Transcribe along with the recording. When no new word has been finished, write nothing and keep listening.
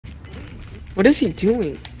What is he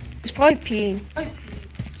doing? He's probably peeing.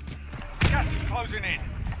 Gas is closing in.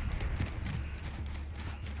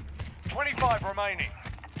 25 remaining.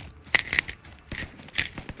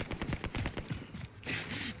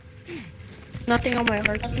 Nothing on my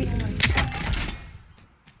heartbeat.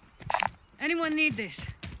 Anyone need this?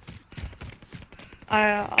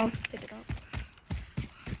 I'll pick it up.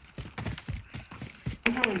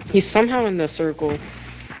 He's somehow in the circle.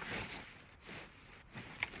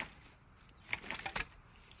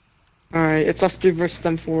 Alright, it's us 3 versus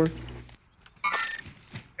them 4. Enemy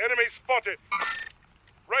spotted.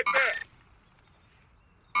 Right there.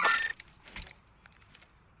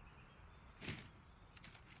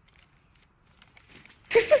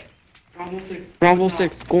 Bravo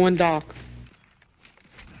 6, going dock.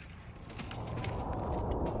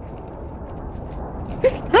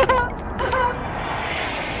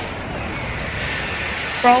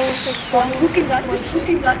 Bravo 6, who got this?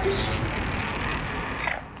 Who got this?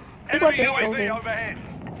 Who got Enemy this UAV building? overhead.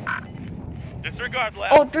 Disregard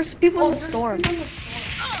left. Oh, there's people in the storm. Oh,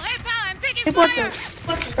 hey pal, I'm taking People fire!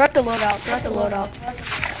 they're at the loadout. They're at the loadout.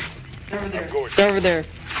 They're over there.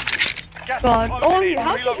 Gas is God. closing Oh, in.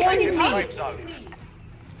 how's he Relocating finding the me? safe zone.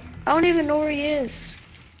 I don't even know where he is.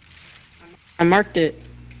 I marked it.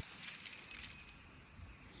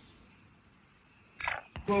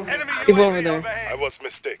 Enemy People UAV over there. overhead. I was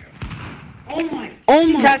mistaken. Oh my!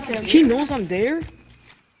 Attacked him. He knows I'm there?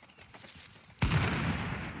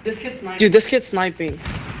 Dude, this kid's sniping.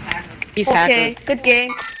 He's Okay, hacker. good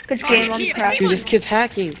game. Good game. I'm Here, proud. Dude, this kid's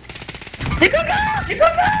hacking.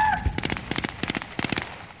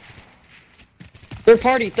 Third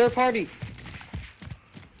party.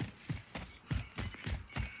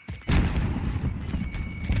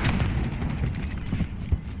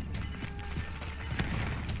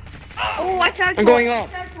 Oh, I tagged I'm one. going up.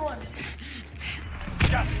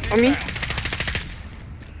 Gas is On me. inbound.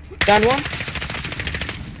 Down 1.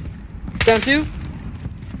 Down 2.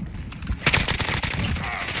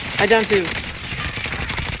 I down 2.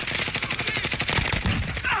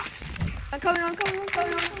 I'm coming.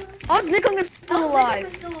 Oh, Nickon is still alive.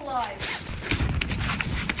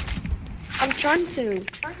 I'm trying to.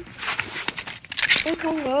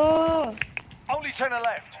 Nickon, Only 10 are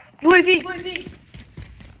left. UAV.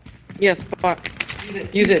 Yes, fuck.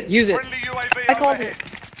 Use it. Friendly UAV I called overhead. it.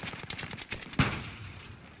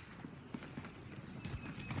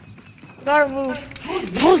 Gotta move.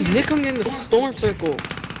 How's Nickon in the storm circle?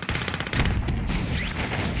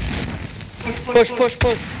 Push.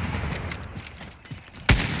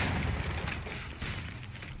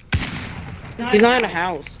 He's not in a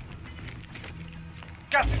house.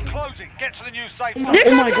 Gas is closing. Get to the new safe zone.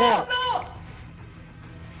 Oh my god.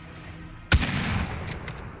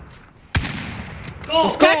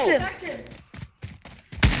 Let's go. Back him.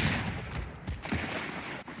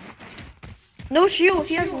 No shield.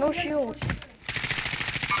 He has no shield.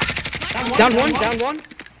 Down one.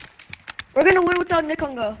 We're gonna win without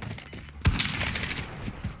Nikonga.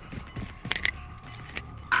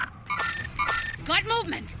 Got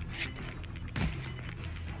movement!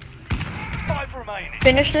 5 remaining.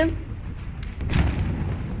 Finished him.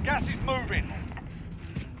 Gas is moving.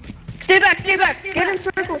 Stay back. Get in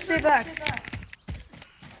circle. Stay back.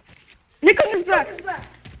 Nikonga's back.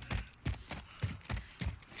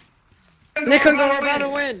 Nickon, we're about to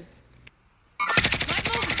win. Got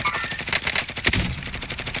movement!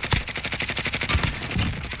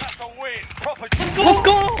 That's a win. Proper. Let's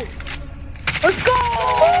go.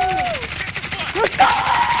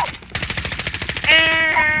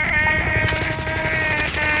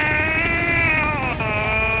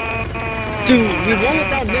 Dude, we won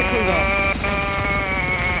without Nickon though.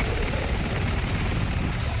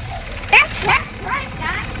 That's right,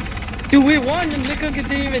 guys. Dude, we won and Nickon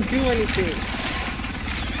didn't even do anything.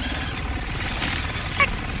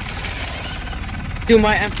 Dude,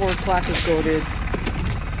 my M4 class is goated.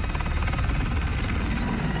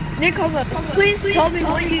 Nikonga, please tell me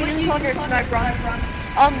what you use on your sniper run.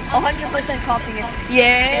 100% copying it.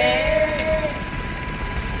 Yeah.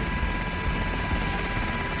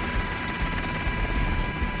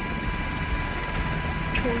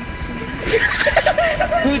 Choi Suey.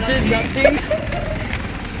 Who did nothing?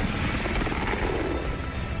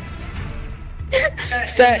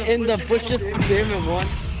 Sat in the bushes and game and won.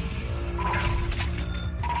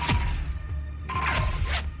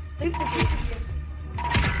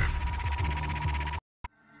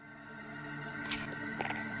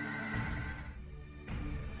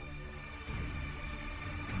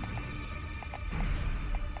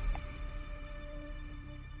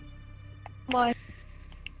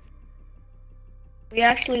 We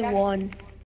actually won.